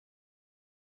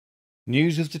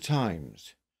News of the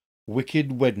Times,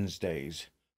 Wicked Wednesdays,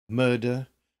 Murder,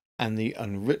 and the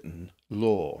Unwritten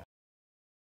Law.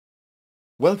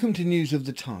 Welcome to News of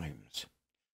the Times.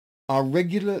 Our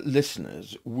regular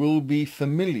listeners will be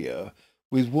familiar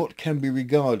with what can be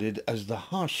regarded as the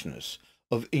harshness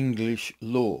of English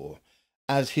law,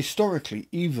 as historically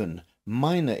even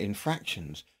minor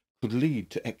infractions could lead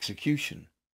to execution.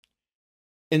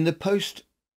 In the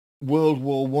post-World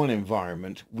War I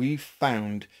environment, we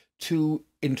found two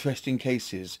interesting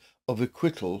cases of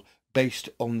acquittal based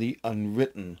on the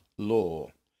unwritten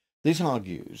law. This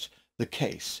argues the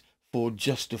case for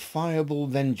justifiable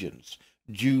vengeance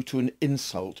due to an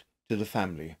insult to the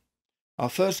family. Our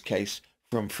first case,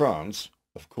 from France,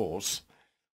 of course,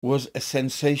 was a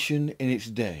sensation in its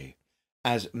day,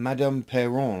 as Mme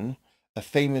Perron, a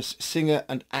famous singer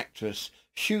and actress,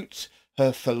 shoots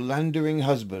her philandering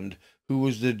husband, who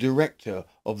was the director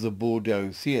of the Bordeaux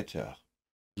theatre.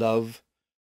 Love,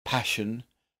 passion,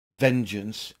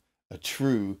 vengeance, a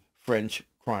true French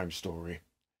crime story.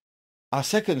 Our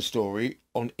second story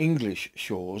on English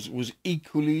shores was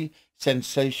equally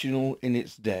sensational in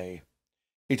its day.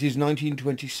 It is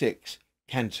 1926,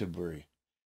 Canterbury.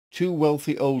 Two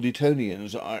wealthy old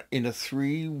Etonians are in a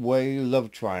three-way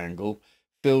love triangle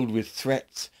filled with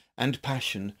threats and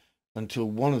passion until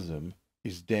one of them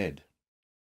is dead.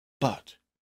 But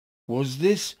was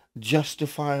this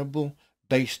justifiable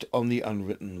based on the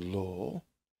unwritten law?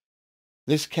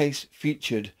 This case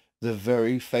featured the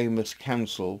very famous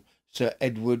counsel Sir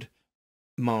Edward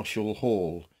Marshall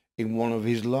Hall in one of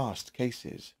his last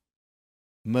cases.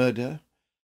 Murder,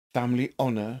 family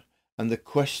honour, and the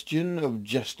question of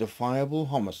justifiable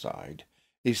homicide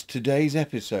is today's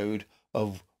episode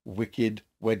of Wicked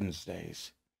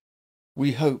Wednesdays.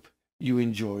 We hope you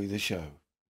enjoy the show.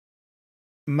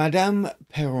 Mme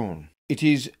Perron. It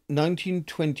is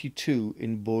 1922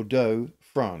 in Bordeaux,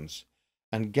 France,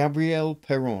 and Gabrelle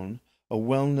Perron, a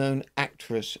well-known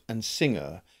actress and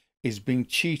singer, is being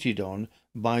cheated on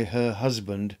by her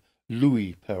husband,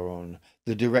 Louis Perron,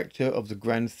 the director of the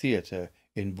Grand Theatre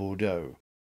in Bordeaux.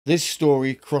 This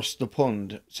story crossed the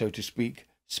pond, so to speak,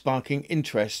 sparking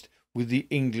interest with the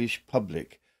English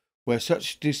public, where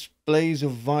such displays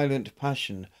of violent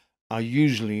passion are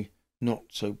usually not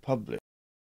so public.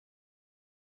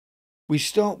 We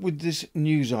start with this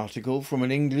news article from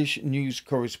an English news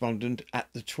correspondent at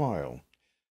the trial.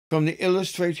 From the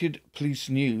Illustrated Police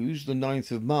News, the 9th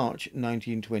of March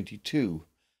 1922,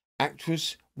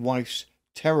 actress wife's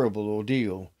terrible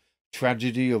ordeal,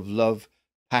 tragedy of love,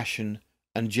 passion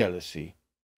and jealousy.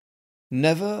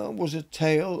 Never was a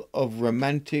tale of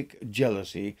romantic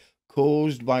jealousy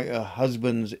caused by a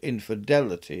husband's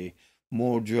infidelity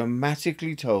more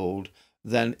dramatically told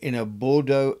than in a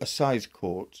Bordeaux assize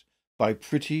court by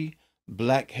pretty,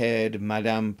 black-haired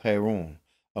Mme Perron,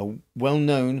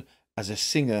 well-known as a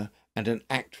singer and an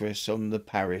actress on the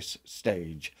Paris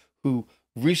stage, who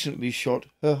recently shot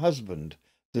her husband,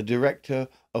 the director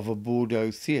of a Bordeaux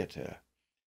theatre.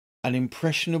 An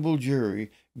impressionable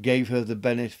jury gave her the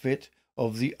benefit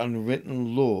of the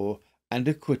unwritten law and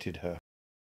acquitted her.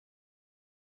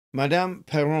 Mme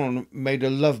Perron made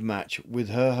a love match with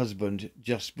her husband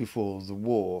just before the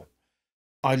war.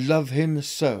 "I love him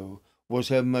so," was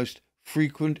her most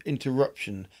frequent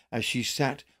interruption as she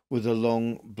sat with a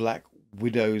long black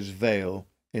widow's veil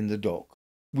in the dock.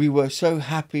 "We were so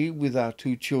happy with our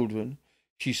two children,"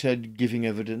 she said, giving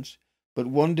evidence, "but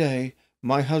one day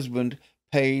my husband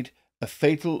paid a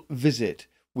fatal visit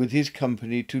with his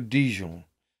company to Dijon.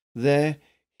 There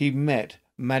he met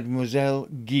Mademoiselle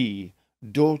Guy,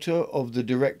 daughter of the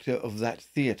director of that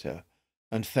theatre,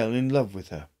 and fell in love with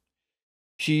her.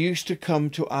 She used to come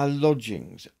to our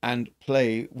lodgings and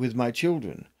play with my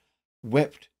children,"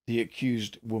 wept the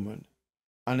accused woman,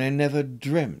 "and I never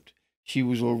dreamt she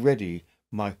was already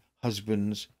my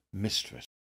husband's mistress."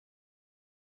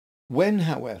 When,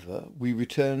 however, we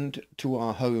returned to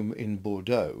our home in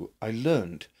Bordeaux, I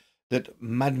learnt that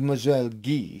Mademoiselle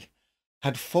Guy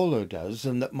had followed us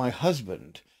and that my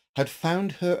husband had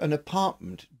found her an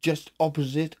apartment just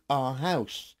opposite our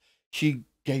house. She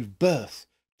gave birth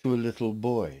to a little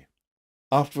boy.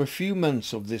 After a few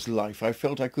months of this life, I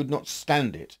felt I could not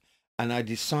stand it, and I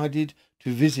decided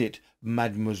to visit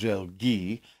Mademoiselle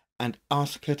Guy and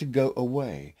ask her to go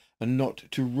away and not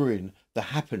to ruin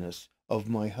the happiness of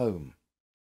my home.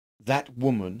 That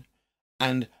woman,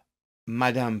 and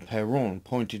Mme Perron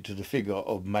pointed to the figure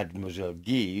of Mademoiselle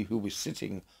Guy, who was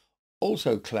sitting,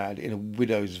 also clad in a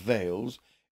widow's veils,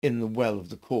 in the well of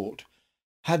the court,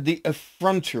 had the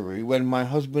effrontery when my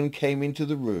husband came into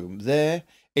the room, there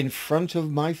in front of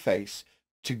my face,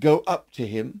 to go up to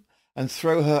him and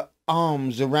throw her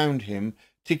arms around him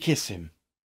to kiss him.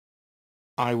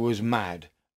 I was mad,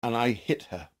 and I hit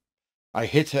her. I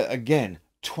hit her again,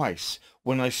 twice,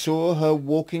 when I saw her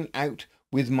walking out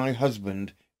with my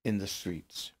husband in the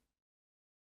streets.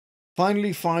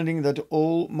 Finally, finding that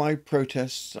all my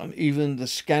protests and even the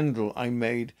scandal I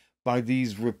made by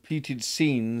these repeated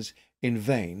scenes in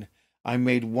vain, I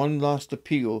made one last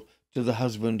appeal to the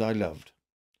husband I loved.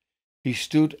 He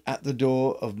stood at the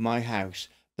door of my house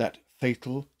that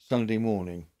fatal Sunday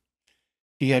morning.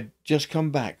 He had just come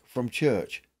back from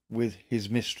church with his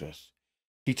mistress.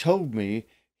 He told me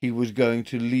he was going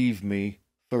to leave me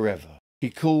forever. He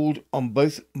called on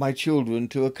both my children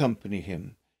to accompany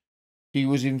him. He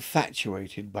was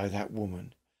infatuated by that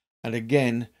woman, and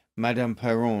again Mme.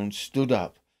 Perron stood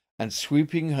up and,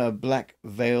 sweeping her black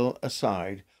veil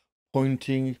aside,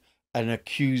 pointing an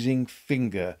accusing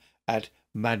finger at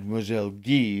Mademoiselle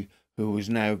Guy, who was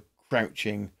now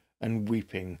crouching and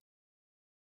weeping.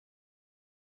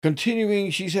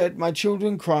 Continuing, she said, "My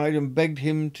children cried and begged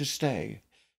him to stay,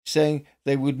 saying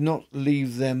they would not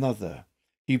leave their mother.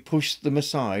 He pushed them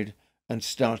aside and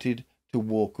started to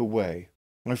walk away.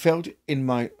 I felt in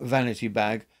my vanity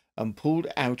bag and pulled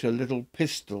out a little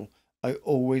pistol I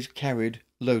always carried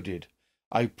loaded.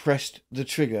 I pressed the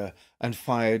trigger and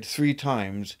fired 3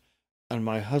 times, and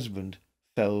my husband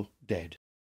fell dead."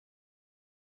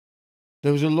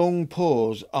 There was a long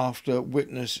pause after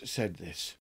witness said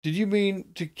this. "Did you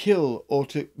mean to kill or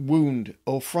to wound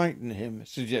or frighten him?"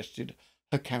 suggested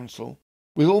her counsel.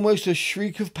 With almost a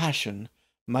shriek of passion,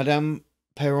 Mme.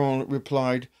 Perron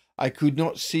replied, "I could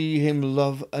not see him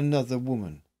love another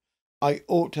woman. I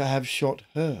ought to have shot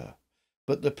her,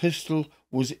 but the pistol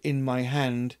was in my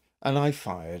hand and I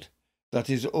fired. That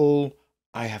is all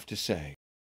I have to say."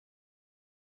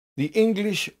 The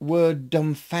English were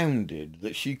dumbfounded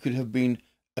that she could have been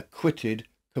acquitted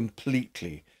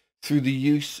completely through the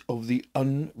use of the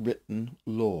unwritten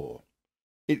law.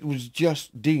 It was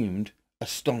just deemed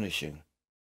astonishing.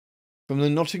 From the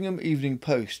Nottingham Evening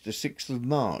Post, the 6th of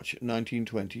March,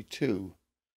 1922,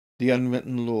 The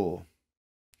Unwritten Law.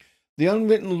 The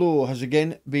unwritten law has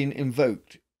again been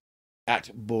invoked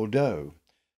at Bordeaux.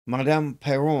 Mme.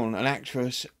 Perron, an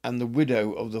actress and the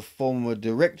widow of the former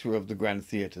director of the Grand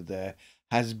Theatre there,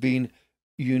 has been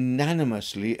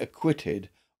unanimously acquitted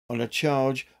on a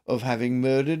charge of having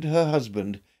murdered her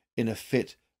husband in a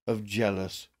fit of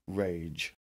jealous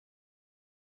rage.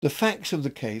 The facts of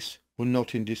the case were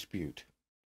not in dispute.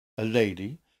 A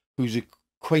lady, whose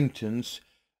acquaintance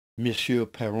Monsieur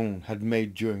Perron had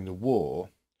made during the war,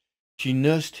 she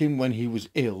nursed him when he was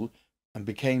ill and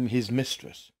became his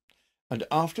mistress, and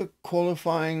after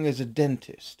qualifying as a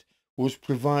dentist, was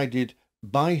provided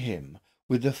by him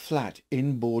with a flat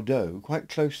in Bordeaux, quite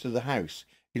close to the house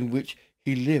in which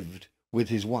he lived with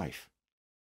his wife.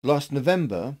 Last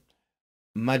November,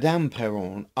 Mme.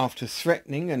 Perron, after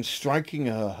threatening and striking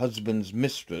her husband's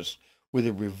mistress with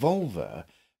a revolver,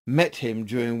 met him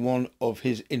during one of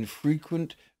his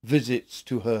infrequent visits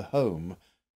to her home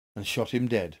and shot him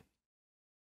dead.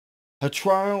 Her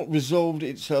trial resolved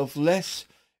itself less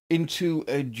into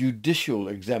a judicial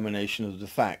examination of the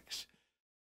facts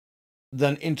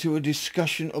than into a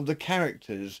discussion of the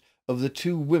characters of the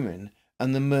 2 women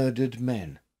and the murdered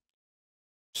men.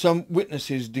 Some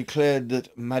witnesses declared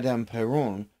that Mme.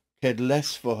 Perron cared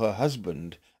less for her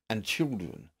husband and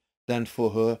children than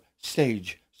for her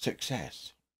stage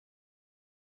success.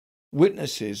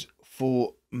 Witnesses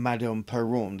for Mme.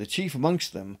 Perron, the chief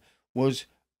amongst them, was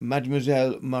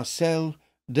Mademoiselle Marcelle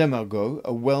Demargot,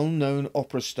 a well-known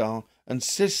opera star and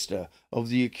sister of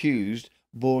the accused,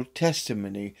 bore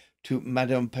testimony to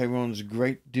Mme. Perron's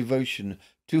great devotion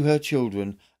to her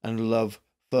children and love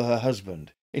for her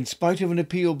husband. In spite of an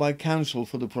appeal by counsel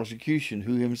for the prosecution,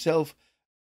 who himself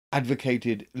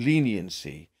advocated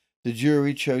leniency, the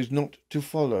jury chose not to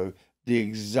follow the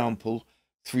example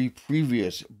 3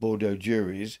 previous Bordeaux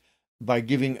juries by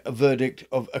giving a verdict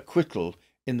of acquittal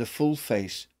in the full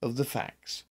face of the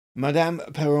facts. Mme.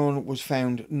 Perron was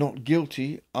found not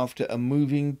guilty after a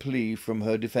moving plea from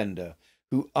her defender,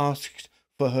 who asked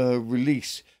for her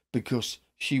release because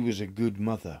she was a good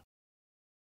mother.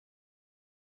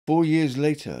 4 years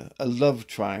later, a love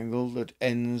triangle that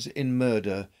ends in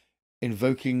murder,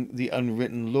 invoking the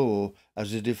unwritten law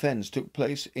as a defence, took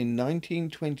place in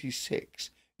 1926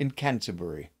 in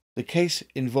Canterbury. The case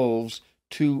involves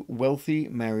 2 wealthy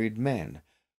married men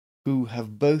who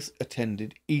have both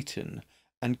attended Eton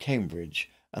and Cambridge,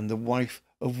 and the wife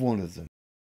of one of them.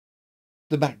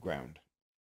 The background.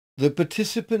 The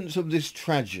participants of this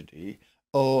tragedy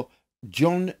are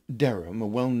John Derham, a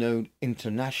well-known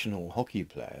international hockey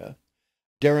player,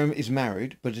 Derham is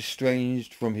married but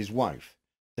estranged from his wife.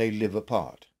 They live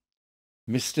apart.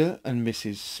 Mr. and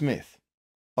Mrs. Smith.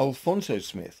 Alfonso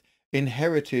Smith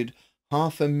inherited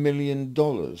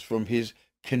 $500,000 from his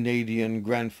Canadian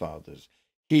grandfathers.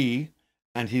 He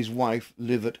and his wife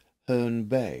live at Herne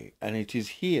Bay, and it is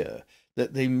here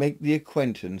that they make the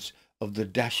acquaintance of the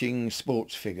dashing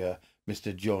sports figure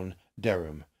Mr. John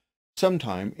Derham,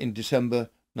 sometime in December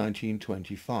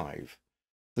 1925.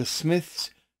 The Smiths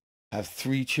have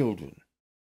 3 children.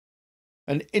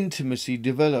 An intimacy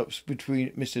develops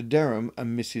between Mr. Derham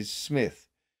and Mrs. Smith,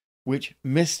 which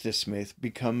Mr. Smith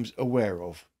becomes aware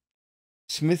of.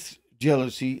 Smith's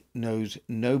jealousy knows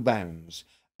no bounds,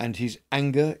 and his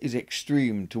anger is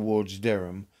extreme towards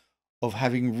Derham of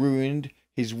having ruined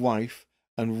his wife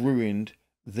and ruined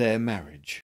their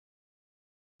marriage.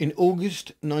 In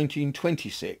August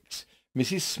 1926,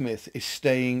 Mrs. Smith is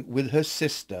staying with her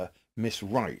sister, Miss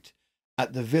Wright,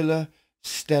 at the Villa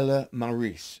Stella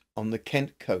Maris on the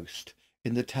Kent coast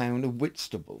in the town of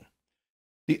Whitstable.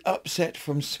 The upset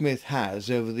from Smith has,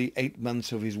 over the 8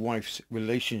 months of his wife's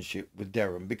relationship with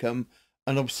Derham, become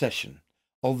an obsession,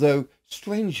 although,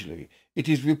 strangely, it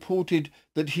is reported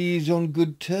that he is on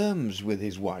good terms with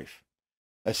his wife.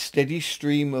 A steady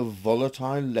stream of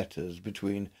volatile letters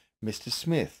between Mr.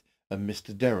 Smith and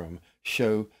Mr. Derham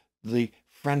show the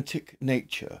frantic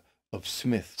nature of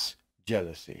Smith's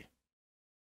jealousy.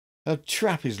 A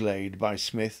trap is laid by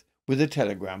Smith with a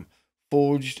telegram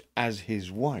forged as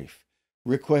his wife,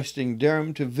 requesting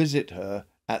Derham to visit her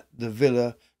at the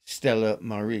Villa Stella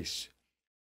Maris.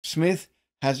 Smith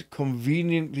has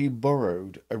conveniently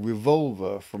borrowed a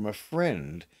revolver from a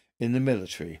friend in the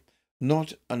military.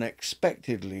 Not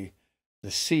unexpectedly,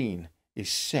 the scene is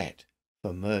set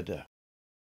for murder.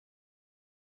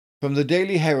 From the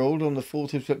Daily Herald on the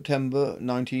 4th of September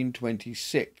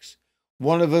 1926,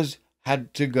 One of Us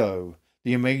Had to Go,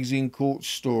 the amazing court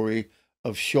story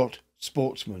of shot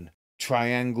sportsman,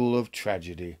 triangle of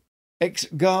tragedy.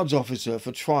 Ex-guards officer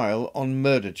for trial on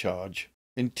murder charge.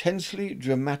 Intensely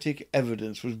dramatic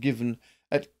evidence was given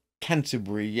at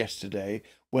Canterbury yesterday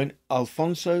when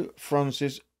Alfonso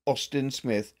Francis Austin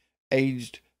Smith,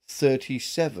 aged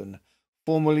 37,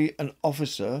 formerly an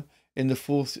officer in the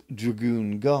 4th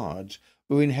Dragoon Guards,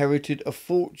 who inherited a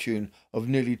fortune of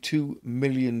nearly $2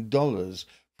 million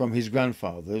from his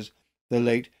grandfathers, the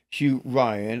late Hugh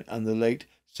Ryan and the late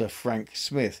Sir Frank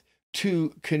Smith,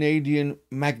 2 Canadian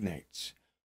magnates,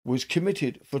 was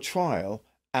committed for trial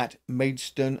at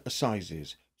Maidstone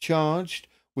Assizes, charged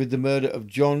with the murder of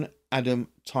John Adam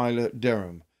Tyler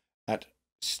Derham at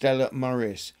Stella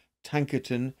Maris,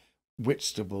 Tankerton,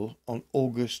 Whitstable on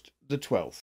August the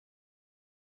 12th.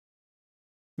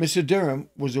 Mr. Derham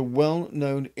was a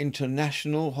well-known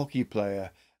international hockey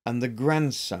player and the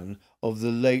grandson of the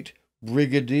late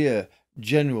Brigadier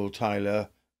General Tyler,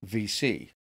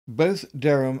 V.C. Both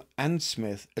Derham and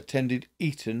Smith attended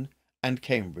Eton and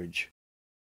Cambridge.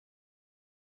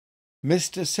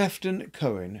 Mr. Sefton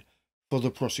Cohen, for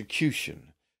the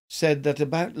prosecution, said that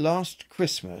about last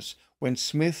Christmas, when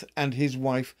Smith and his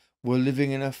wife were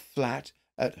living in a flat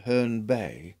at Herne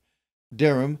Bay,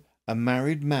 Derham, a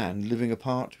married man living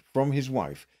apart from his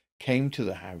wife, came to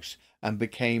the house and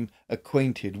became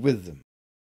acquainted with them.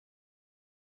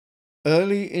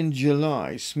 Early in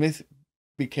July, Smith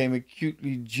became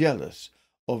acutely jealous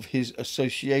of his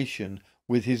association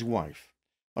with his wife,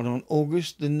 and on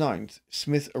August the 9th,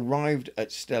 Smith arrived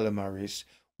at Stella Maris,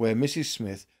 where Mrs.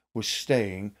 Smith was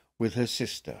staying with her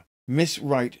sister. Miss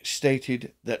Wright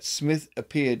stated that Smith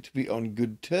appeared to be on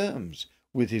good terms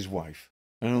with his wife,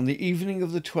 and on the evening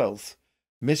of the 12th,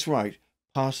 Miss Wright,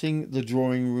 passing the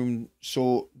drawing-room,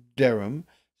 saw Derham,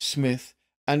 Smith,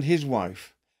 and his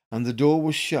wife, and the door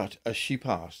was shut as she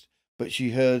passed, but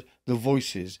she heard the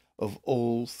voices of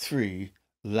all 3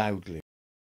 loudly.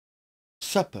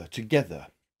 Supper together.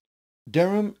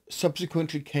 Derham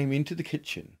subsequently came into the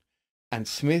kitchen, and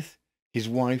Smith, his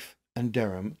wife, and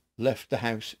Derham left the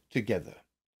house together.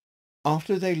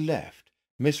 After they left,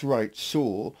 Miss Wright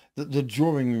saw that the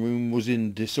drawing-room was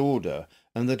in disorder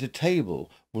and that a table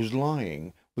was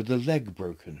lying with the leg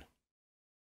broken.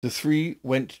 The 3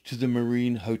 went to the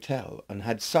Marine Hotel and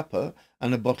had supper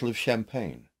and a bottle of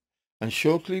champagne, and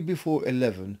shortly before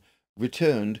 11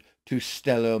 returned to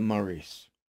Stella Maris.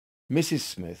 Mrs.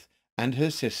 Smith and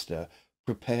her sister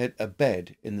prepared a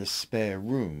bed in the spare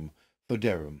room for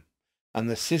Derham, and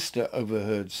the sister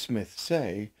overheard Smith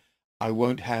say, "I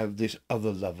won't have this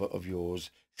other lover of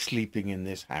yours sleeping in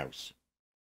this house."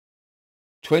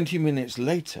 20 minutes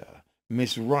later,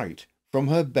 Miss Wright, from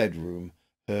her bedroom,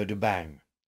 heard a bang.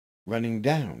 Running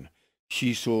down,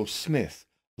 she saw Smith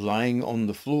lying on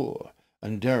the floor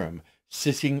and Derham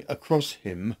sitting across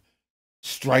him,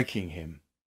 striking him.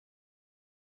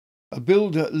 A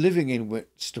builder living in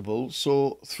Whitstable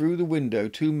saw through the window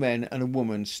 2 men and a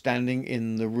woman standing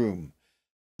in the room.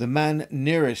 The man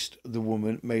nearest the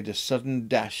woman made a sudden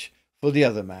dash for the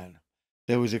other man.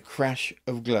 There was a crash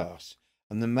of glass,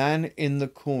 and the man in the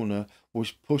corner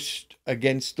was pushed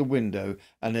against the window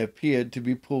and appeared to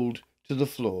be pulled to the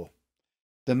floor.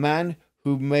 The man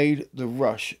who made the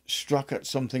rush struck at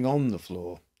something on the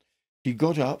floor. He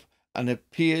got up and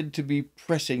appeared to be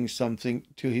pressing something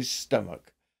to his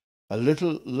stomach. A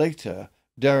little later,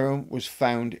 Derham was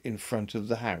found in front of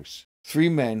the house. 3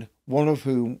 men, one of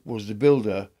whom was the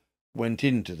builder, went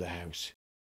into the house.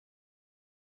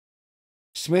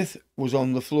 Smith was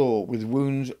on the floor with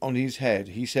wounds on his head.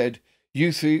 He said,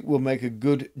 "You 3 will make a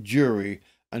good jury,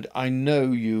 and I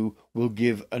know you will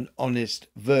give an honest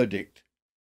verdict.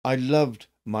 I loved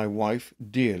my wife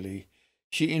dearly.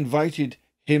 She invited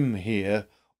him here.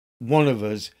 One of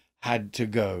us had to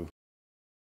go."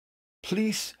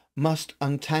 Police must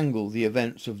untangle the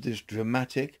events of this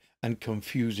dramatic and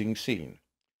confusing scene.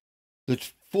 The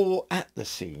 4 at the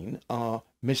scene are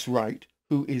Miss Wright,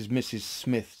 who is Mrs.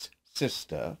 Smith's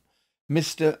sister,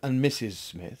 Mr. and Mrs.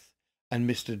 Smith, and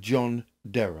Mr. John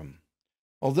Derham.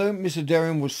 Although Mr.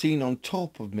 Derham was seen on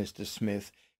top of Mr.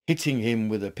 Smith, hitting him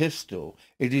with a pistol,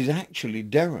 it is actually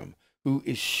Derham who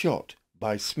is shot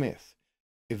by Smith,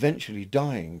 eventually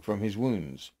dying from his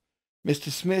wounds. Mr.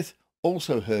 Smith,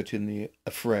 also hurt in the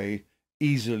affray,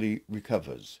 easily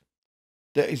recovers.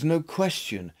 There is no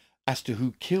question as to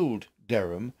who killed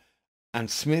Derham,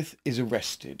 and Smith is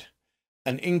arrested.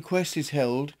 An inquest is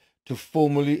held to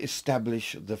formally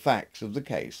establish the facts of the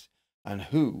case and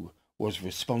who was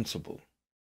responsible.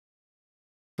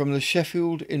 From the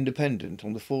Sheffield Independent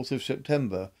on the 4th of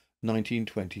September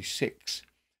 1926.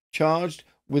 Charged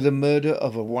with the murder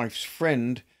of a wife's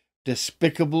friend,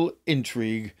 despicable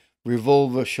intrigue,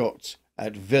 revolver shots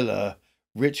at villa,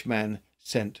 rich man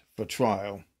sent for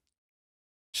trial.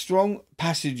 Strong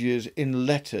passages in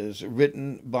letters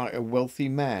written by a wealthy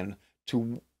man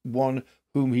to one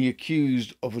whom he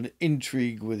accused of an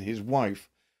intrigue with his wife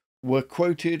were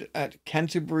quoted at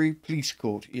Canterbury Police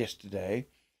Court yesterday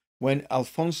when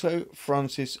Alfonso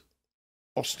Francis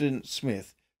Austin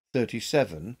Smith,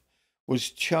 37, was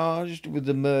charged with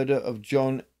the murder of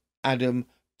John Adam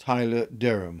Tyler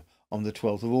Derham on the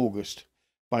 12th of August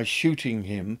by shooting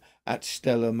him at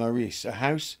Stella Maris, a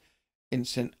house in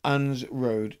St Anne's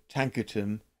Road,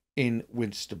 Tankerton, in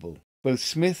Whitstable. Both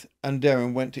Smith and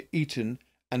Derham went to Eton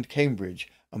and Cambridge,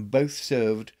 and both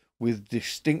served with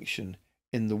distinction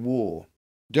in the war.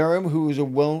 Derham, who was a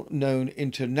well-known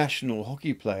international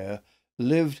hockey player,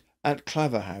 lived at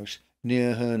Claverhouse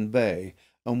near Herne Bay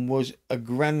and was a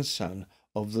grandson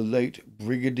of the late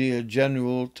Brigadier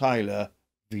General Tyler,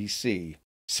 V.C.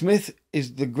 Smith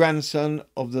is the grandson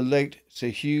of the late Sir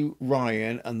Hugh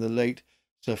Ryan and the late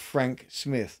Sir Frank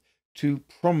Smith, 2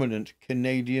 prominent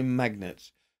Canadian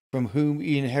magnates, from whom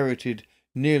he inherited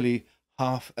nearly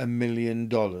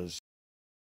 $500,000.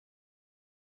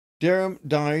 Derham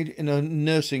died in a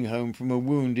nursing home from a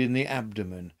wound in the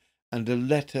abdomen, and a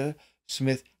letter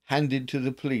Smith handed to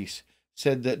the police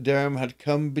said that Derham had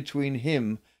come between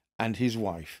him and his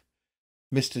wife.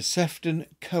 Mr. Sefton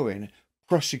Cohen,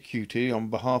 prosecutor on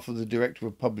behalf of the Director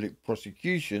of Public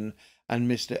Prosecution, and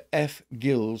Mr. F.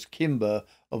 Gills Kimber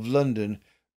of London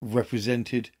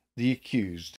represented the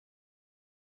accused.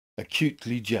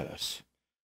 Acutely jealous.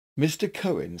 Mr.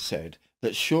 Cohen said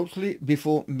that shortly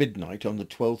before midnight on the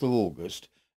 12th of August,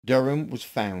 Derham was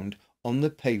found on the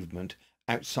pavement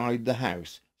outside the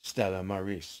house, Stella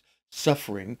Maris,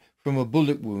 suffering from a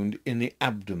bullet wound in the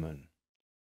abdomen.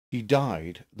 He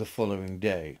died the following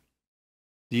day.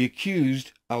 The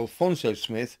accused, Alfonso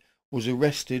Smith, was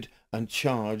arrested and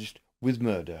charged with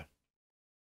murder.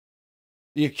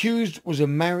 The accused was a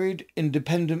married,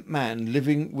 independent man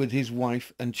living with his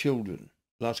wife and children.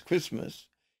 Last Christmas,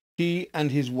 he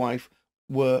and his wife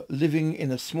were living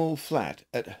in a small flat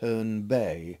at Herne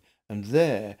Bay, and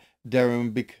there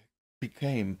Derham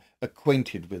became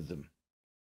acquainted with them.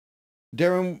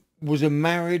 Derham was a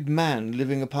married man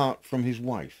living apart from his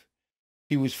wife.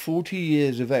 He was 40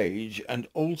 years of age and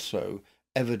also,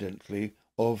 evidently,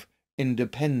 of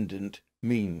independent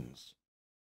means.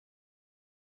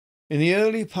 In the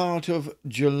early part of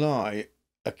July,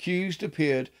 accused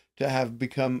appeared to have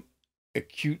become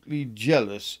acutely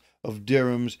jealous of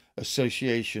Derham's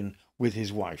association with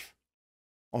his wife.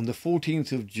 On the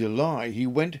 14th of July, he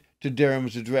went to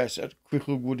Derham's address at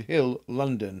Cricklewood Hill,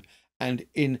 London, and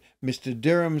in Mr.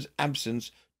 Derham's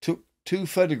absence took 2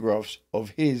 photographs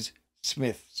of his,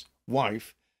 Smith's,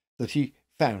 wife that he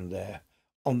found there.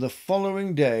 On the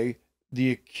following day,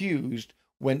 the accused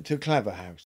went to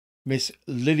Claverhouse. Miss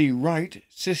Lily Wright,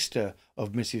 sister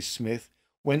of Mrs. Smith,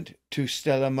 went to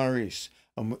Stella Maris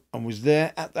and was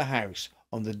there at the house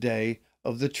on the day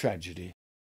of the tragedy.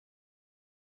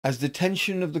 As the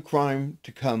tension of the crime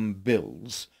to come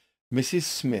builds, Mrs.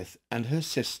 Smith and her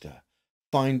sister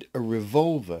find a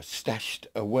revolver stashed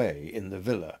away in the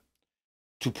villa.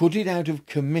 To put it out of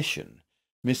commission,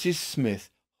 Mrs.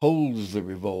 Smith holds the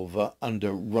revolver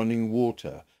under running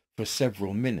water for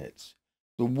several minutes.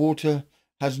 The water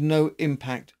has no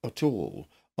impact at all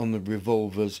on the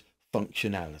revolver's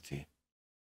functionality.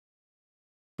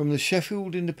 From the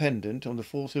Sheffield Independent on the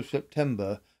 4th of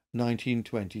September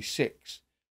 1926.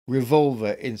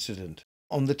 Revolver incident.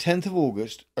 On the 10th of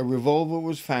August, a revolver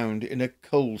was found in a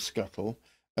coal scuttle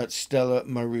at Stella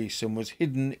Maris and was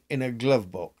hidden in a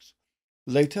glove box.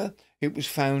 Later, it was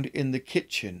found in the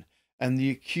kitchen, and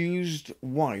the accused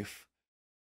wife,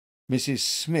 Mrs.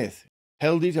 Smith,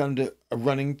 held it under a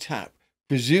running tap,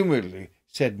 presumably,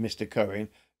 said Mr. Cohen,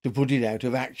 to put it out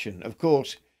of action. Of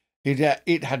course,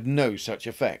 it had no such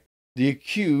effect. The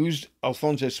accused,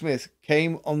 Alphonso Smith,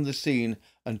 came on the scene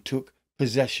and took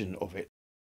possession of it.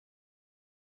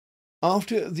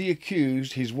 After the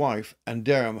accused, his wife, and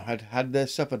Derham had had their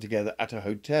supper together at a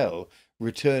hotel,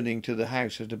 returning to the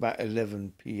house at about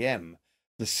 11 p.m.,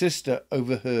 the sister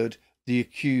overheard the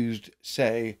accused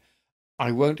say,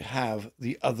 "I won't have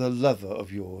the other lover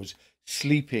of yours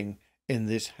sleeping in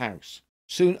this house."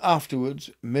 Soon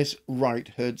afterwards, Miss Wright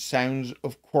heard sounds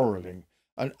of quarrelling,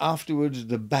 and afterwards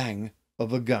the bang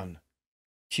of a gun.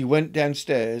 She went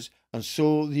downstairs and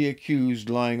saw the accused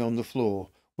lying on the floor,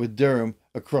 with Derham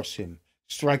across him,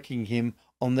 striking him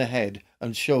on the head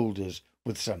and shoulders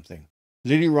with something.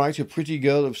 Lily Wright, a pretty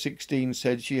girl of 16,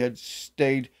 said she had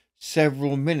stayed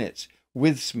several minutes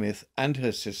with Smith and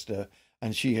her sister,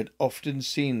 and she had often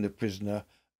seen the prisoner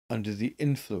under the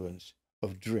influence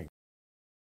of drink.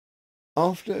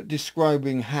 After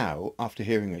describing how, after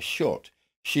hearing a shot,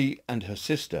 she and her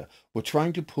sister were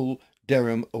trying to pull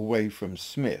Derham away from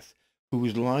Smith, who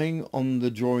was lying on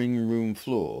the drawing-room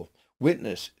floor,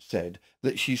 witness said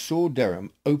that she saw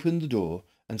Derham open the door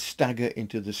and stagger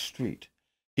into the street.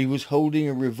 He was holding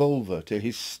a revolver to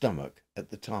his stomach at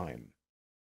the time.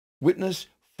 Witness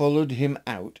followed him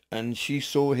out and she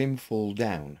saw him fall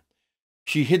down.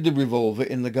 She hid the revolver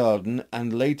in the garden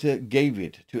and later gave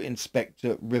it to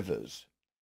Inspector Rivers.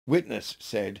 Witness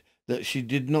said that she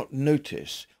did not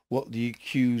notice what the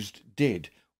accused did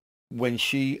when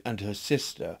she and her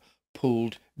sister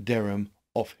pulled Derham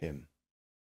off him.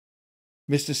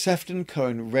 Mr. Sefton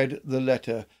Cohen read the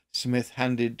letter Smith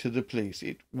handed to the police.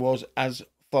 It was as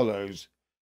follows.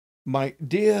 "My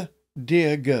dear,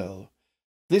 dear girl,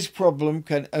 this problem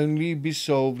can only be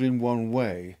solved in one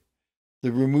way,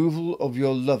 the removal of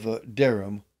your lover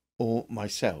Derham or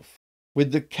myself.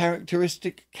 With the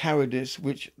characteristic cowardice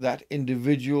which that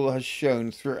individual has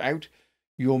shown throughout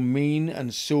your mean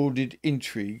and sordid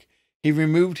intrigue, he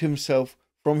removed himself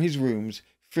from his rooms,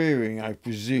 fearing, I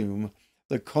presume,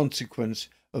 the consequence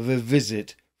of a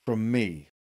visit from me.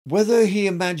 Whether he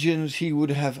imagines he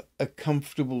would have a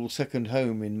comfortable second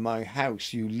home in my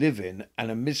house you live in and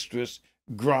a mistress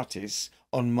gratis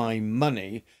on my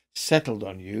money settled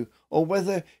on you, or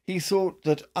whether he thought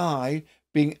that I,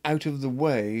 being out of the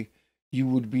way, you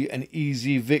would be an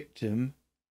easy victim,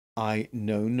 I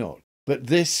know not. But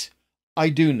this I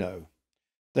do know,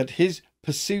 that his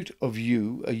pursuit of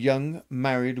you, a young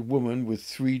married woman with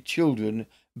 3 children,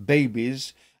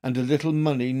 babies, and a little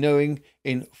money, knowing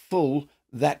in full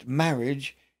that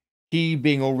marriage, he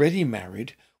being already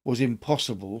married, was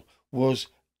impossible, was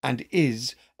and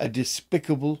is a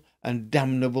despicable and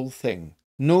damnable thing.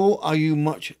 Nor are you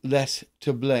much less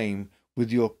to blame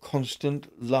with your constant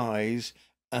lies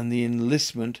and the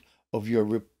enlistment of your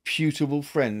reputable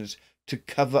friends to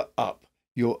cover up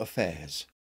your affairs.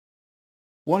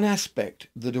 One aspect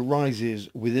that arises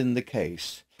within the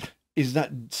case is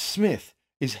that Smith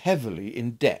is heavily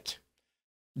in debt.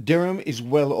 Derham is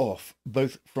well off,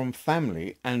 both from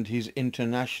family and his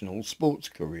international sports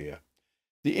career.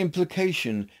 The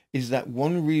implication is that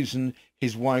one reason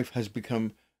his wife has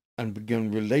begun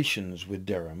relations with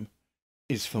Derham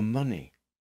is for money.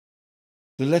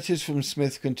 The letters from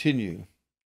Smith continue.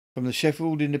 From the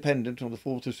Sheffield Independent on the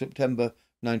 4th of September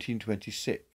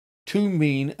 1926. Too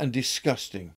mean and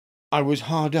disgusting. I was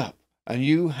hard up, and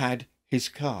you had his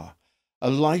car. A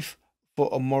life for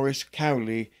a Maurice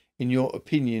Cowley, in your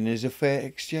opinion, is a fair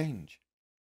exchange.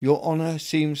 Your honour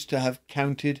seems to have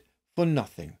counted for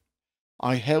nothing.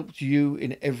 I helped you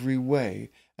in every way,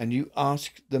 and you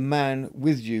asked the man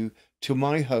with you to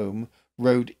my home,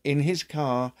 rode in his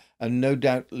car and no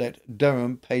doubt let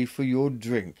Durham pay for your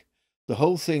drink. The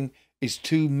whole thing is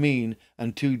too mean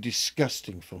and too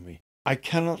disgusting for me. I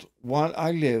cannot while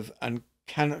I live, and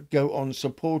cannot go on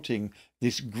supporting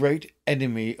this great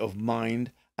enemy of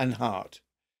mind and heart.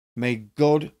 May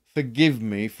God forgive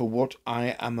me for what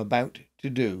I am about to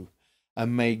do,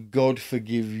 and may God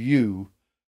forgive you,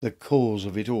 the cause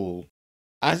of it all.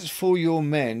 As for your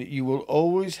men, you will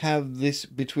always have this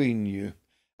between you,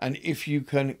 and if you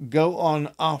can go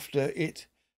on after it,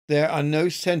 there are no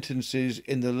sentences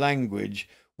in the language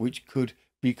which could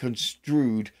be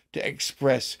construed to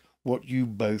express what you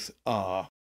both are.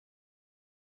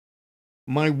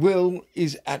 My will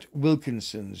is at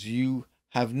Wilkinson's. You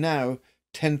have now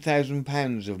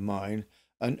 £10,000 of mine,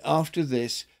 and after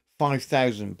this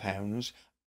 £5,000,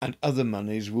 and other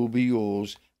monies will be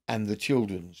yours and the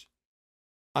children's.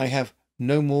 I have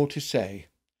no more to say.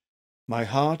 My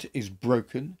heart is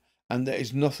broken, and there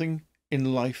is nothing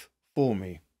in life for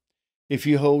me. If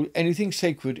you hold anything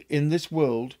sacred in this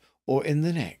world or in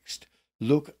the next,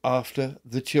 look after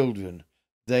the children.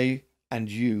 They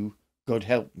and you, God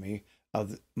help me, are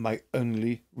my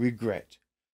only regret.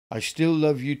 I still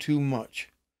love you too much.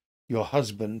 Your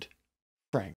husband,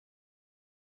 Frank.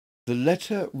 The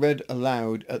letter read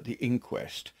aloud at the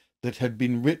inquest, that had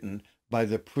been written by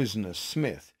the prisoner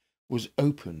Smith, was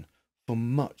open for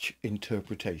much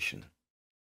interpretation.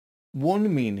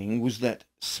 One meaning was that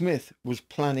Smith was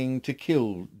planning to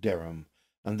kill Derham,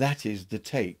 and that is the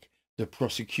take the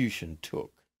prosecution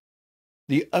took.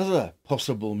 The other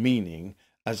possible meaning,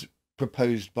 as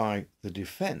proposed by the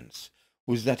defence,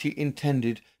 was that he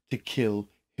intended to kill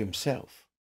himself.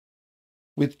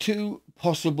 With two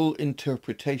possible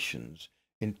interpretations,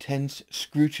 intense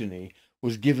scrutiny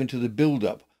was given to the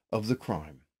build-up of the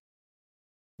crime.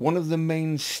 One of the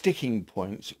main sticking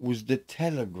points was the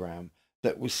telegram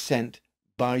that was sent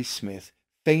by Smith,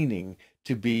 feigning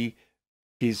to be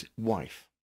his wife,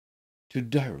 to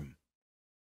Durham,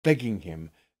 begging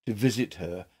him to visit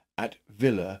her at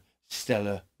Villa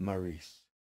Stella Maris.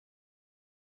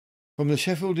 From the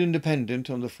Sheffield Independent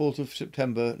on the 4th of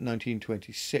September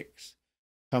 1926.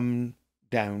 Come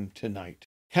down tonight.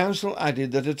 Counsel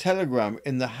added that a telegram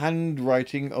in the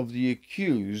handwriting of the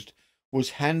accused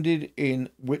was handed in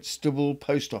Whitstable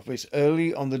post office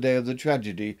early on the day of the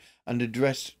tragedy and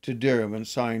addressed to Durham and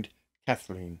signed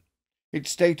Kathleen. It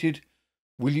stated,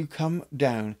 "Will you come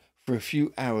down for a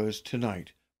few hours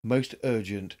tonight? Most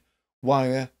urgent.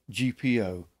 Wire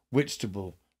GPO,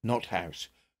 Whitstable, not house.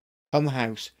 Come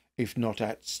house if not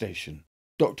at station."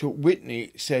 Dr.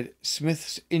 Whitney said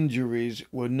Smith's injuries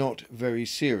were not very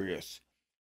serious.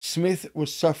 Smith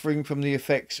was suffering from the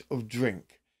effects of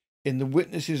drink. In the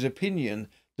witness's opinion,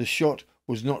 the shot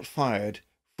was not fired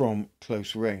from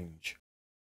close range.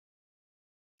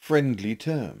 Friendly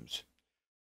terms.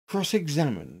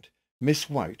 Cross-examined, Miss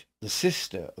White, the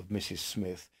sister of Mrs.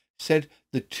 Smith, said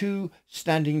the two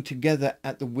standing together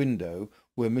at the window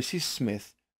were Mrs.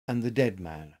 Smith and the dead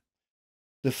man.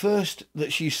 The first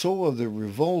that she saw of the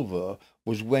revolver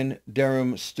was when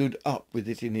Durham stood up with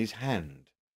it in his hand.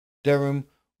 Durham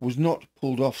was not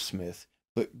pulled off Smith,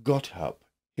 but got up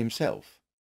himself.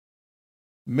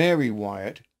 Mary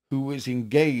Wyatt, who was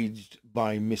engaged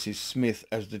by Mrs. Smith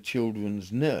as the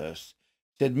children's nurse,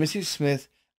 said Mrs. Smith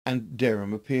and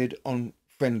Durham appeared on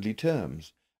friendly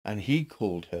terms, and he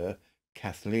called her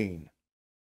Kathleen.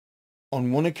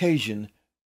 On one occasion,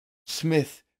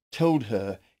 Smith told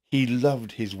her he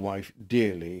loved his wife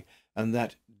dearly, and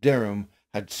that Durham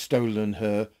had stolen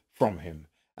her from him,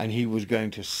 and he was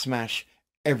going to smash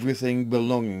everything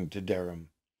belonging to Durham.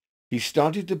 He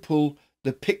started to pull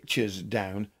the pictures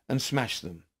down and smash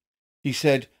them. He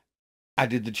said,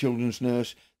 added the children's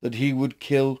nurse, that he would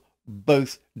kill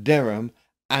both Durham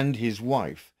and his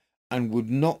wife, and would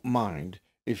not mind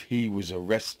if he was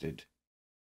arrested.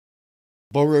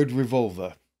 Borrowed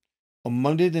revolver. On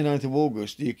Monday the 9th of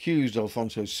August, the accused,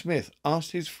 Alphonso Smith,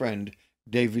 asked his friend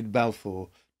David Balfour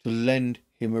to lend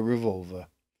him a revolver.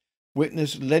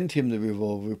 Witness lent him the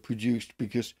revolver produced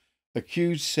because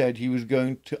accused said he was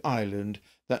going to Ireland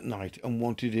that night and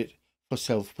wanted it for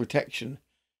self-protection.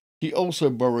 He also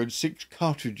borrowed 6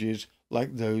 cartridges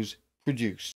like those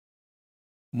produced.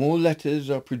 More letters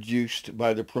are produced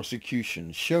by the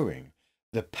prosecution showing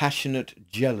the passionate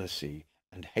jealousy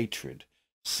and hatred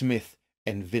Smith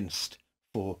evinced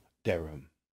for Durham.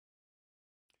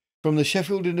 From the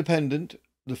Sheffield Independent,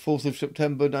 the 4th of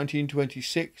September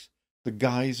 1926, The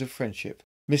Guise of Friendship.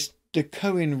 Mr.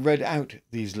 Cohen read out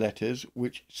these letters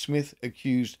which Smith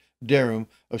accused Durham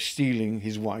of stealing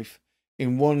his wife.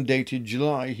 In one dated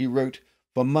July, he wrote,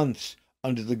 "For months,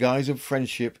 under the guise of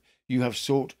friendship, you have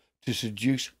sought to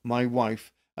seduce my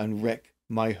wife and wreck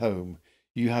my home.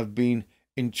 You have been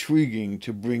intriguing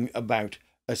to bring about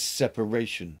a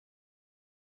separation.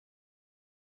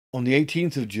 On the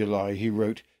 18th of July, he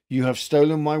wrote, You have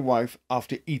stolen my wife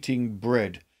after eating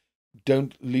bread.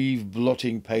 Don't leave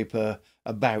blotting paper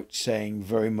about saying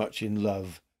very much in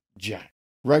love, Jack.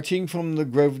 Writing from the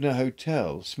Grosvenor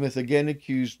Hotel, Smith again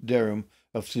accused Derham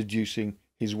of seducing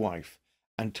his wife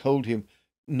and told him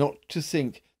not to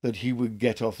think that he would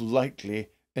get off lightly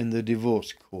in the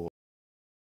divorce court.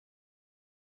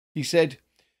 He said,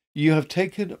 You have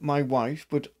taken my wife,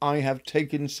 but I have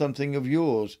taken something of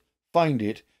yours. Find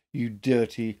it, you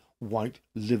dirty,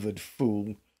 white-livered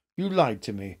fool. You lied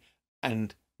to me,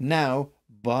 and now,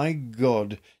 by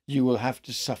God, you will have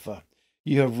to suffer.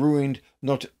 You have ruined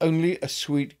not only a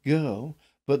sweet girl,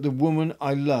 but the woman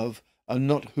I love and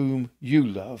not whom you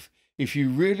love. If you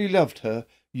really loved her,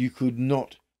 you could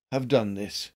not have done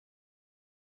this.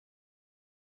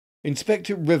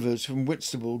 Inspector Rivers from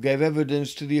Whitstable gave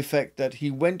evidence to the effect that he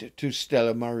went to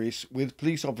Stella Maris with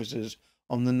police officers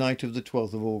on the night of the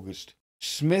 12th of August.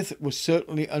 Smith was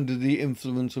certainly under the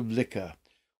influence of liquor.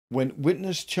 When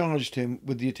witness charged him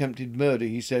with the attempted murder,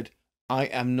 he said, I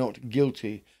am not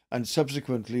guilty, and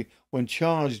subsequently, when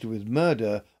charged with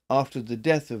murder after the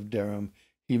death of Derham,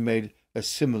 he made a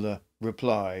similar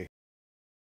reply.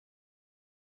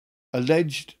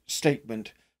 Alleged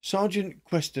statement. Sergeant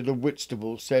Quested of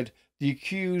Whitstable said the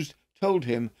accused told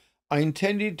him, I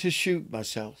intended to shoot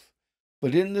myself,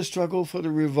 but in the struggle for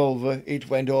the revolver it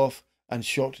went off and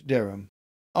shot Derham.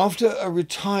 After a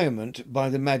retirement by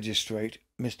the magistrate,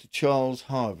 Mr. Charles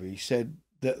Harvey said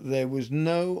that there was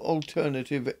no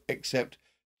alternative except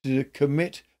to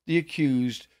commit the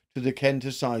accused to the Kent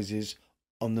Assizes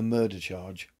on the murder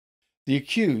charge. The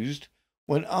accused,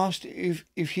 when asked if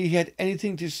he had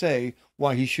anything to say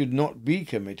why he should not be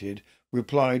committed,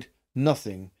 replied,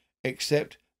 Nothing,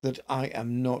 except that I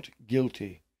am not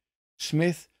guilty.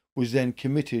 Smith was then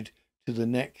committed to the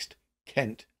next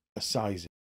Kent Assizes.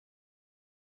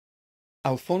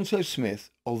 Alphonso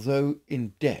Smith, although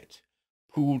in debt,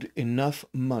 pooled enough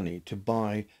money to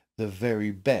buy the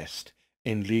very best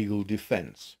in legal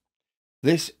defence.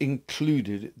 This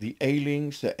included the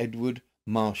ailing Sir Edward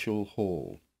Marshall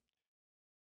Hall.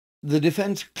 The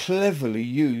defence cleverly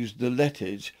used the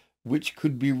letters which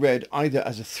could be read either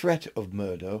as a threat of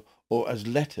murder or as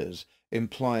letters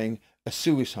implying a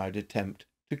suicide attempt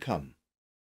to come.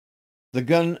 The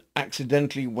gun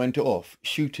accidentally went off,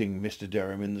 shooting Mr.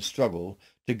 Derham in the struggle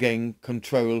to gain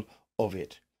control of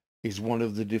it, is one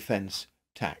of the defence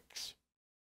tacks.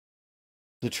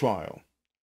 The trial.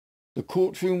 The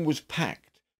courtroom was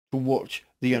packed to watch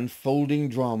the unfolding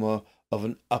drama of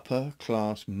an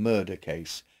upper-class murder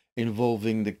case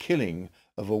involving the killing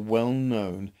of a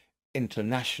well-known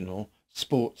international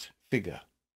sports figure.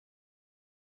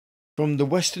 From the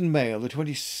Western Mail, the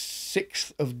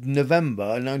 26th of November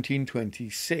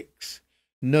 1926.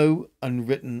 No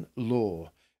unwritten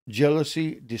law.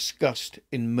 Jealousy discussed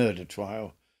in murder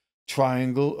trial.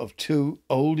 Triangle of two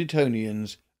old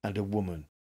Etonians and a woman.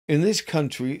 In this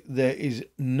country there is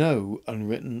no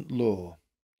unwritten law.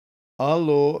 Our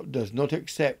law does not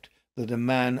accept that a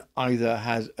man either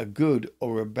has a good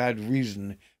or a bad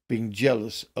reason being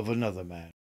jealous of another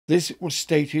man. This was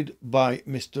stated by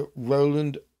Mr.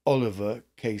 Roland Oliver,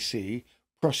 K.C.,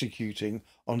 prosecuting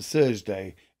on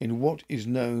Thursday in what is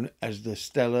known as the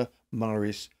Stella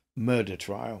Maris murder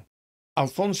trial.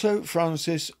 Alphonso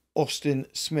Francis Austin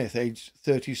Smith, aged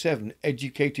 37,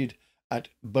 educated at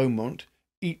Beaumont,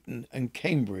 Eton and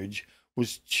Cambridge,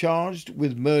 was charged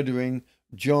with murdering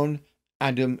John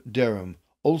Adam Derham,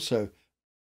 also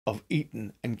of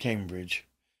Eton and Cambridge,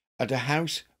 at a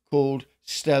house called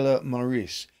Stella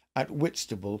Maris at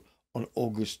Whitstable on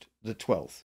August the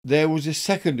 12th. There was a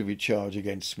secondary charge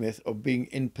against Smith of being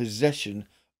in possession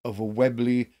of a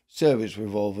Webley service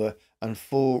revolver and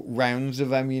 4 rounds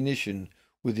of ammunition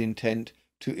with intent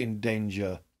to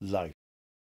endanger life.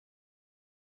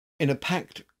 In a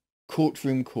packed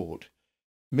courtroom court,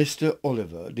 Mr.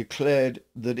 Oliver declared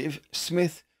that if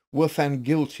Smith were found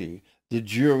guilty, the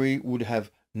jury would have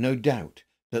no doubt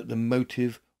that the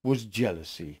motive was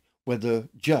jealousy, whether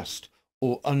just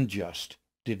or unjust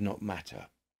did not matter.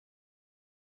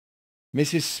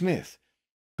 Mrs. Smith,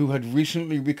 who had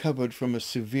recently recovered from a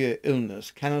severe illness,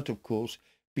 cannot, of course,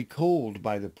 be called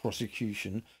by the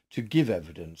prosecution to give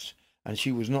evidence, and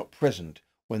she was not present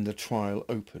when the trial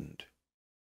opened.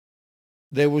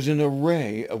 There was an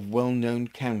array of well-known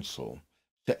counsel.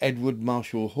 Sir Edward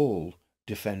Marshall Hall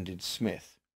defended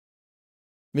Smith.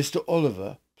 Mr.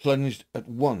 Oliver plunged at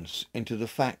once into the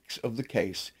facts of the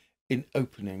case in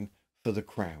opening for the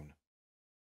Crown.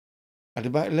 At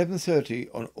about 11:30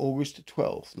 on August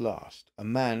 12th last, a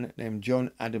man named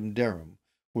John Adam Derham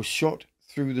was shot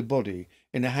through the body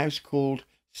in a house called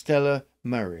Stella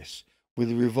Maris with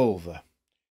a revolver.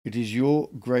 It is your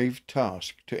grave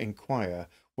task to inquire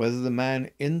whether the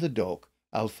man in the dock,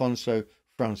 Alfonso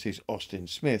Francis Austin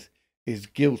Smith, is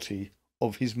guilty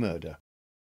of his murder.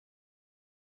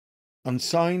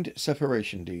 Unsigned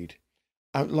separation deed.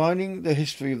 Outlining the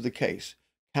history of the case,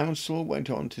 counsel went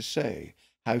on to say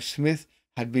how Smith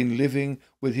had been living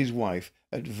with his wife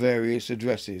at various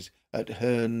addresses at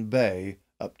Herne Bay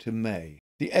up to May.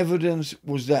 The evidence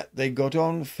was that they got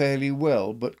on fairly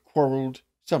well but quarrelled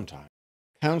sometimes.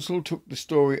 Counsel took the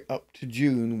story up to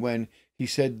June, when he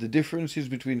said the differences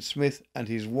between Smith and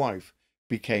his wife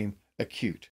became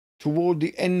acute. Toward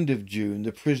the end of June,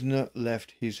 the prisoner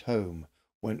left his home,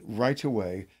 went right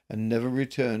away, and never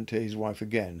returned to his wife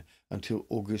again until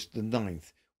August the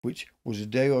 9th, which was a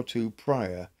day or two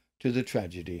prior to the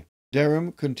tragedy.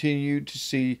 Derham continued to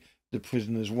see the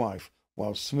prisoner's wife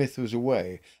while Smith was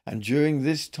away, and during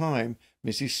this time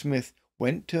Mrs. Smith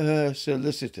went to her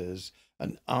solicitors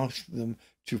and asked them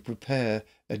to prepare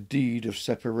a deed of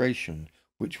separation,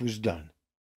 which was done.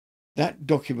 That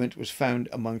document was found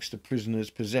amongst the prisoner's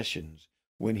possessions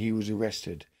when he was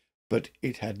arrested, but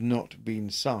it had not been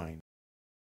signed.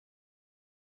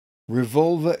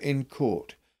 Revolver in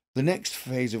court. The next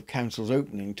phase of counsel's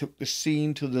opening took the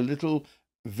scene to the little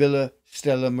Villa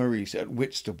Stella Maris at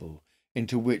Whitstable,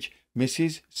 into which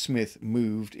Mrs. Smith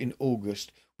moved in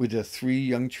August with her 3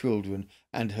 young children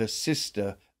and her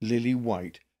sister Lily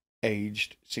White,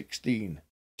 aged 16.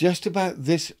 Just about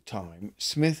this time,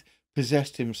 Smith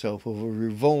possessed himself of a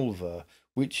revolver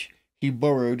which he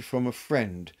borrowed from a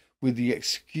friend with the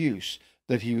excuse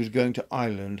that he was going to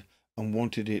Ireland and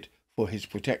wanted it for his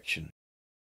protection.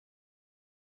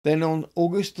 Then on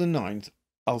August the 9th,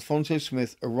 Alfonso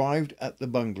Smith arrived at the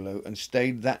bungalow and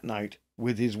stayed that night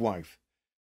with his wife.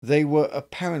 They were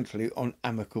apparently on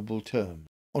amicable terms.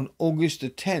 On August the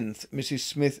 10th, Mrs.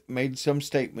 Smith made some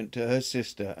statement to her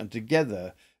sister, and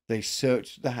together they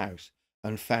searched the house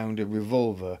and found a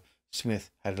revolver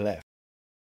Smith had left.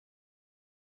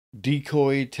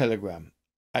 Decoy telegram.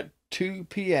 At 2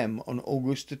 p.m. on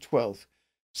August the 12th,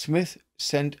 Smith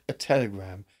sent a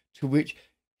telegram to which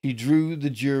he drew the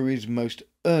jury's most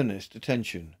earnest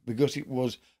attention, because it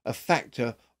was a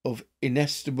factor of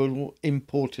inestimable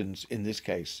importance in this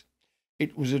case.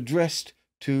 It was addressed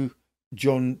to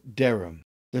John Derham.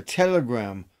 The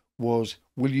telegram was,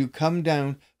 "Will you come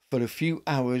down for a few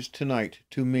hours tonight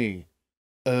to me?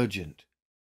 Urgent.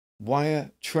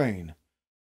 Wire train.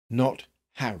 Not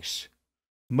house.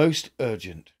 Most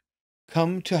urgent.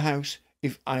 Come to house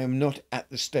if I am not at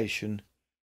the station.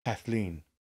 Kathleen."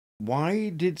 Why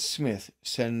did Smith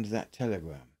send that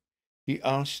telegram? He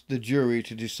asked the jury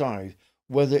to decide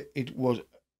whether it was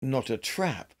not a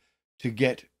trap to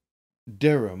get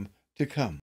Derham to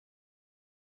come.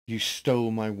 "You stole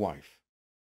my wife."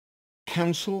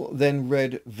 Counsel then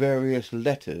read various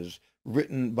letters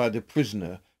written by the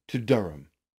prisoner to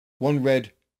Durham. One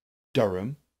read,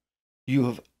 "Durham, you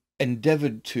have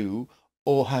endeavoured to,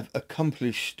 or have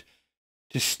accomplished,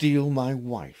 to steal my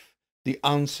wife. The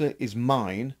answer is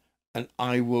mine, and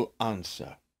I will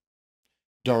answer.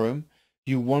 Durham,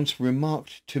 you once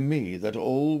remarked to me that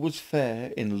all was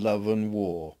fair in love and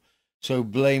war, so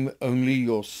blame only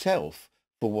yourself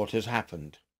for what has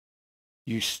happened.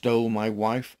 You stole my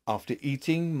wife after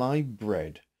eating my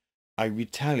bread. I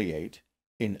retaliate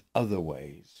in other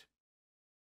ways."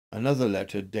 Another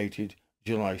letter dated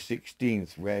July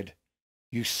 16th read,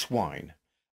 "You swine,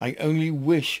 I only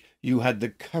wish you had the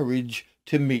courage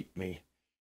to meet me.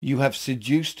 You have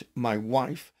seduced my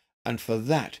wife, and for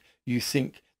that you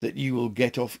think that you will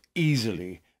get off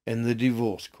easily in the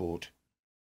divorce court."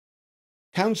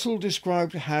 Counsel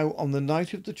described how on the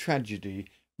night of the tragedy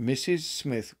Mrs.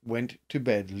 Smith went to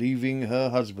bed, leaving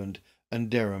her husband and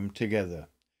Derham together.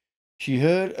 She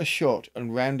heard a shot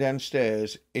and ran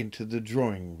downstairs into the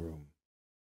drawing-room.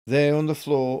 There on the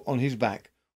floor, on his back,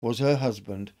 was her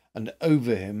husband, and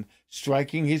over him,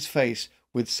 striking his face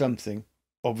with something,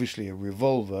 obviously a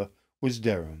revolver, was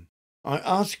Derham. "I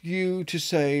ask you to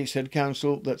say," said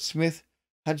counsel, "that Smith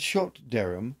had shot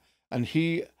Derham, and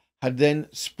he had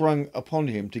then sprung upon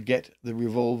him to get the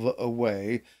revolver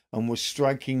away and was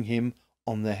striking him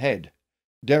on the head.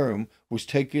 Derham was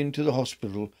taken to the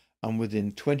hospital and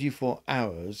within 24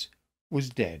 hours was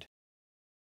dead."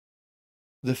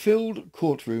 The filled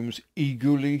courtrooms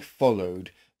eagerly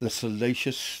followed the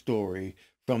salacious story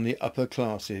from the upper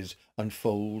classes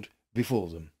unfold before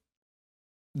them.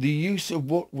 The use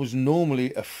of what was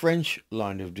normally a French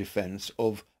line of defence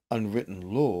of unwritten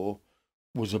law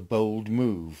was a bold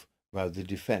move by the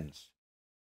defence.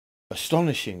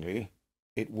 Astonishingly,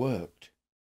 it worked.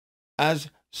 As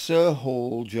Sir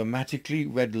Hall dramatically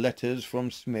read letters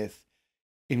from Smith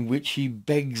in which he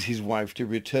begs his wife to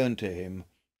return to him,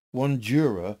 one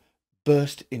juror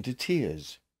burst into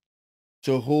tears.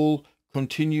 Sir Hall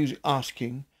continues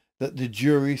asking that the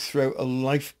jury throw a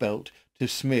lifebelt to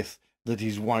Smith that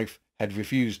his wife had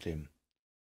refused him.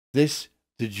 This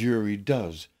the jury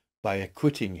does by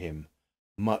acquitting him,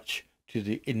 much to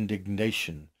the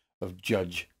indignation of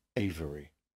Judge Avery.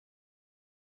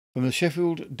 From the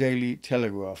Sheffield Daily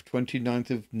Telegraph, 29th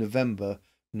of November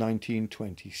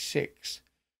 1926.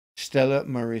 Stella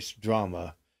Maris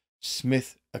drama.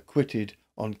 Smith acquitted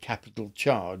on capital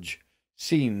charge.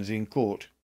 Scenes in court.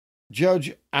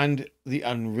 Judge and the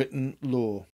Unwritten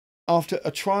Law. After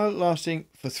a trial lasting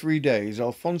for 3 days,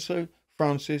 Alfonso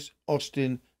Francis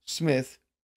Austin Smith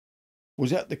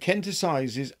was at the Kent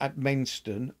Assizes at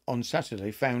Maidstone on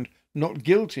Saturday found not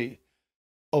guilty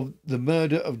of the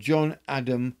murder of John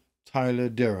Adam Tyler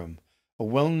Derham, a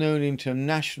well-known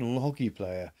international hockey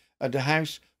player, at a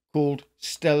house called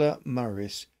Stella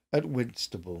Maris at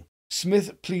Whitstable.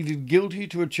 Smith pleaded guilty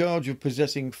to a charge of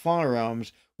possessing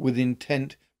firearms with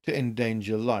intent to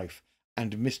endanger life,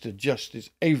 and Mr. Justice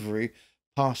Avery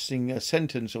passing a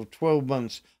sentence of 12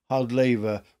 months hard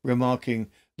labour,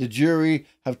 remarking, "The jury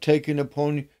have taken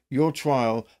upon your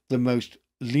trial the most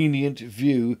lenient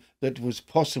view that was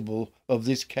possible of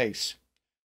this case."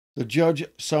 The judge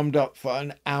summed up for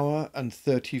an hour and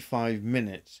 35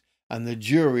 minutes, and the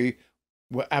jury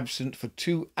were absent for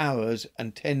 2 hours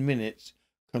and 10 minutes,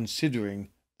 considering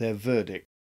their verdict.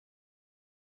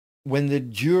 When the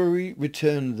jury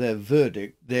returned their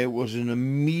verdict, there was an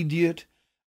immediate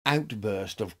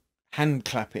outburst of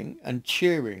hand-clapping and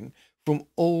cheering from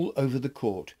all over the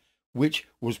court, which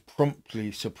was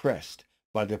promptly suppressed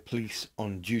by the police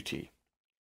on duty.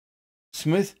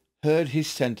 Smith heard his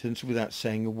sentence without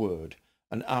saying a word,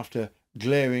 and after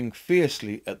glaring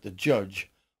fiercely at the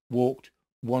judge, walked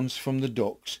once from the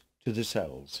docks to the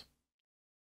cells.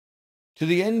 To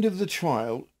the end of the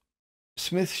trial,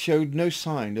 Smith showed no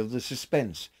sign of the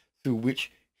suspense through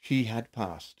which he had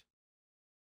passed.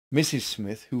 Mrs.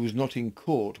 Smith, who was not in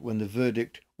court when the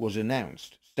verdict was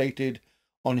announced, stated,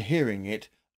 on hearing it,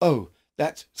 "Oh,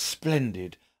 that's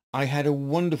splendid. I had a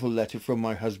wonderful letter from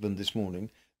my husband this morning.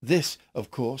 This,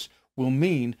 of course, will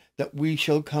mean that we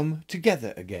shall come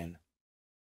together again."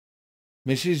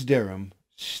 Mrs. Derham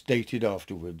stated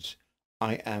afterwards,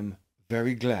 "I am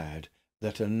very glad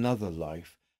that another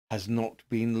life has not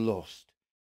been lost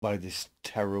by this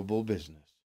terrible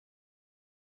business."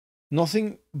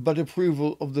 Nothing but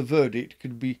approval of the verdict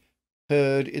could be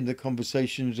heard in the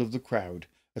conversations of the crowd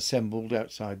assembled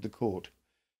outside the court.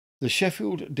 The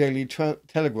Sheffield Daily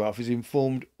Telegraph is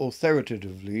informed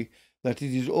authoritatively that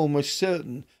it is almost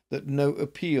certain that no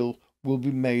appeal will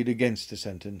be made against the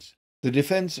sentence. The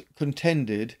defence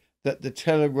contended that the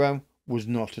telegram was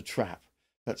not a trap,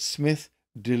 that Smith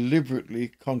deliberately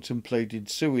contemplated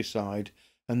suicide,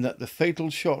 and that the fatal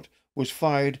shot was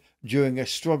fired during a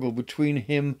struggle between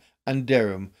him and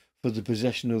Derham for the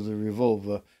possession of the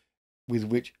revolver with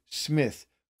which Smith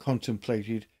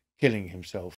contemplated killing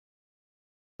himself.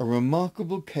 A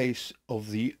remarkable case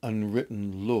of the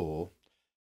unwritten law,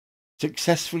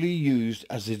 successfully used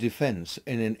as a defence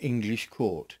in an English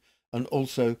court, and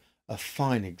also a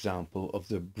fine example of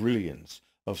the brilliance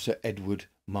of Sir Edward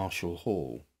Marshall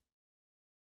Hall.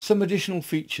 Some additional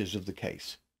features of the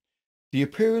case. The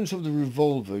appearance of the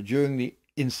revolver during the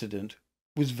incident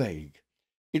was vague.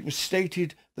 It was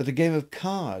stated that a game of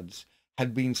cards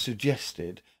had been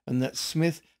suggested and that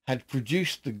Smith had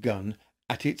produced the gun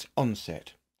at its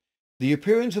onset. The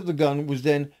appearance of the gun was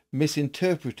then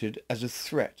misinterpreted as a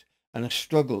threat, and a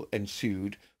struggle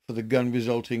ensued for the gun,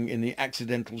 resulting in the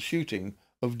accidental shooting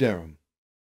of Derham.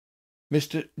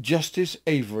 Mr. Justice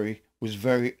Avery was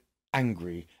very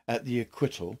angry at the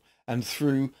acquittal and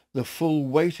threw the full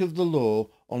weight of the law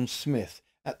on Smith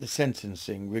at the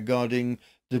sentencing regarding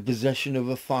the possession of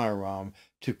a firearm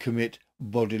to commit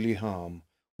bodily harm,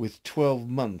 with 12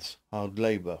 months hard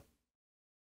labour.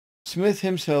 Smith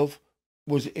himself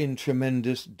was in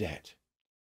tremendous debt,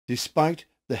 despite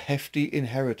the hefty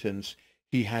inheritance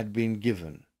he had been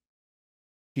given.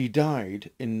 He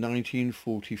died in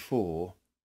 1944,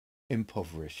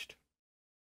 impoverished.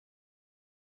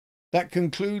 That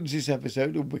concludes this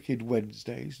episode of Wicked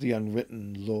Wednesdays, The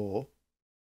Unwritten Law.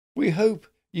 We hope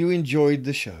you enjoyed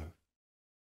the show.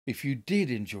 If you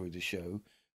did enjoy the show,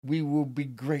 we will be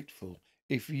grateful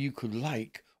if you could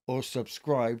like or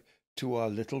subscribe to our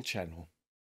little channel.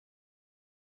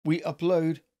 We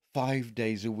upload 5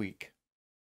 days a week.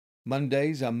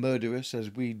 Mondays are murderous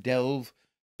as we delve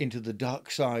into the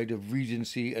dark side of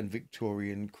Regency and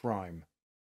Victorian crime.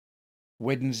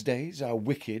 Wednesdays are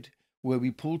wicked, where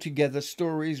we pull together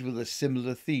stories with a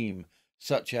similar theme,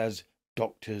 such as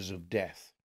Doctors of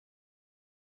Death.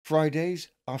 Fridays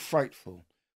are frightful,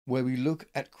 where we look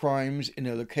at crimes in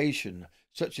a location,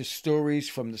 such as stories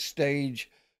from the stage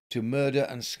to murder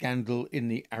and scandal in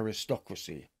the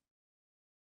aristocracy.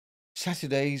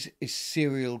 Saturdays is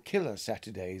Serial Killer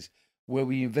Saturdays, where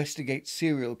we investigate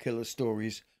serial killer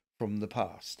stories from the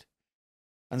past.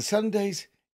 And Sundays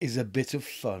is a bit of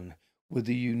fun with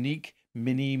a unique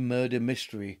mini murder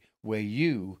mystery where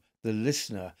you, the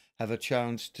listener, have a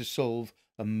chance to solve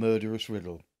a murderous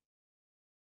riddle.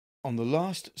 On the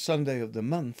last Sunday of the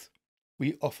month,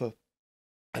 we offer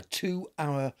a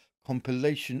 2-hour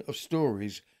compilation of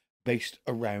stories based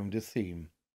around a theme.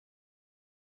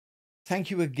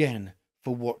 Thank you again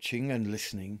for watching and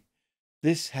listening.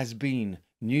 This has been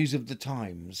News of the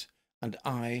Times, and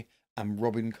I am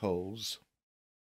Robin Coles.